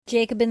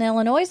Jacob in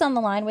Illinois is on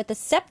the line with a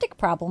septic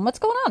problem. What's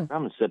going on?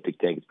 I'm a septic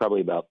tank. It's probably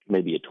about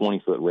maybe a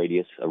 20-foot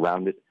radius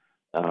around it.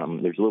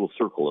 There's a little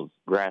circle of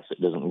grass that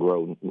doesn't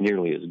grow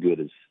nearly as good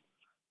as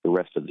the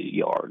rest of the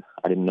yard.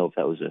 I didn't know if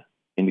that was an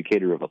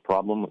indicator of a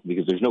problem,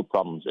 because there's no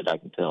problems that I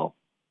can tell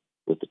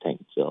with the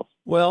tank itself.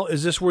 Well,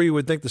 is this where you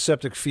would think the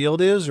septic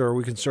field is, or are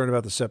we concerned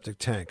about the septic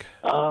tank?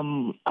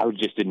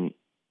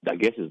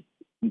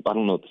 I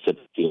don't know what the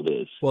septic field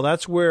is. Well,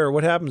 that's where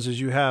what happens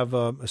is you have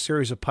a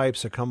series of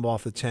pipes that come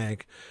off the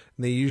tank,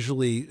 and they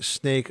usually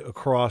snake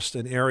across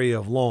an area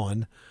of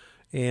lawn.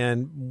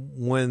 And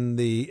when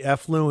the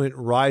effluent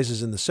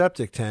rises in the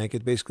septic tank,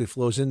 it basically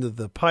flows into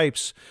the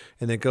pipes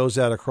and it goes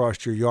out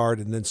across your yard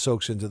and then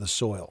soaks into the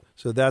soil.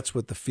 So that's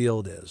what the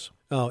field is.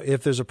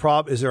 If there's a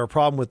problem, is there a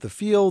problem with the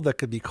field that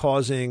could be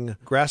causing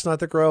grass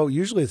not to grow?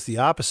 Usually it's the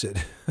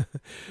opposite.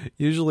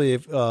 Usually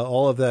if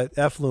all of that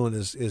effluent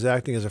is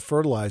acting as a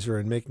fertilizer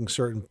and making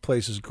certain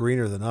places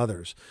greener than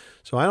others.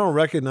 So I don't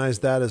recognize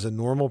that as a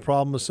normal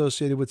problem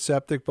associated with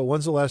septic, but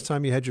when's the last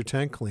time you had your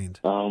tank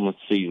cleaned? Let's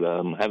see. I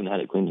haven't had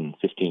it cleaned in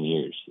 15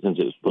 years since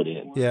it was put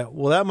in. Yeah,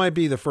 well, that might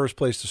be the first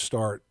place to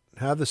start.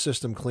 Have the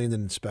system cleaned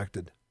and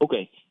inspected.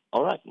 Okay.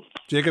 All right.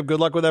 Jacob, good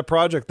luck with that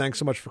project. Thanks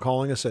so much for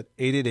calling us at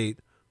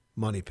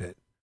 888-MONEY PIT.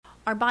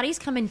 Our bodies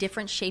come in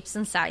different shapes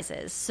and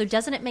sizes, so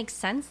doesn't it make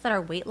sense that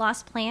our weight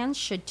loss plans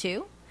should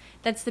too?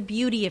 That's the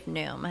beauty of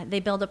Noom. They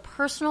build a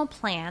personal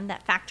plan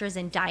that factors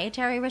in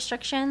dietary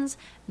restrictions,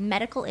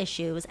 medical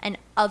issues, and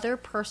other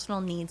personal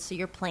needs so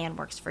your plan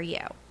works for you.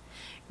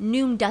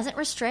 Noom doesn't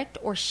restrict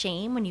or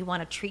shame when you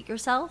want to treat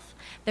yourself.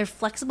 Their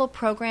flexible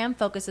program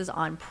focuses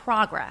on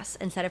progress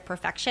instead of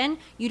perfection.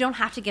 You don't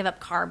have to give up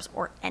carbs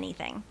or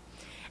anything.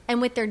 And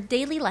with their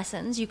daily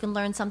lessons, you can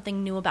learn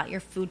something new about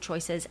your food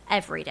choices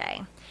every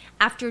day.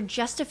 After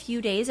just a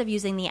few days of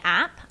using the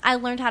app, I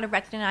learned how to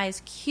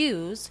recognize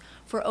cues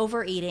for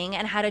overeating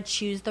and how to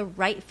choose the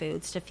right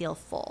foods to feel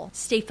full.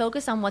 Stay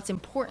focused on what's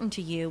important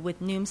to you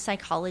with Noom's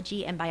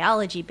psychology and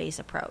biology-based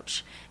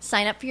approach.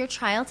 Sign up for your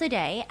trial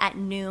today at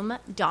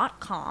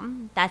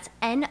Noom.com. That's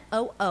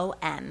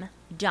Noom.com.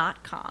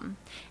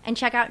 And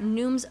check out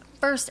Noom's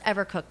first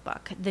ever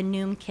cookbook, The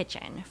Noom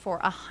Kitchen, for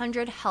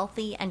 100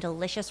 healthy and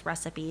delicious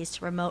recipes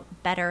to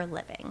promote better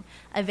living.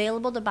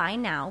 Available to buy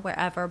now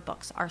wherever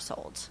books are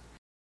sold.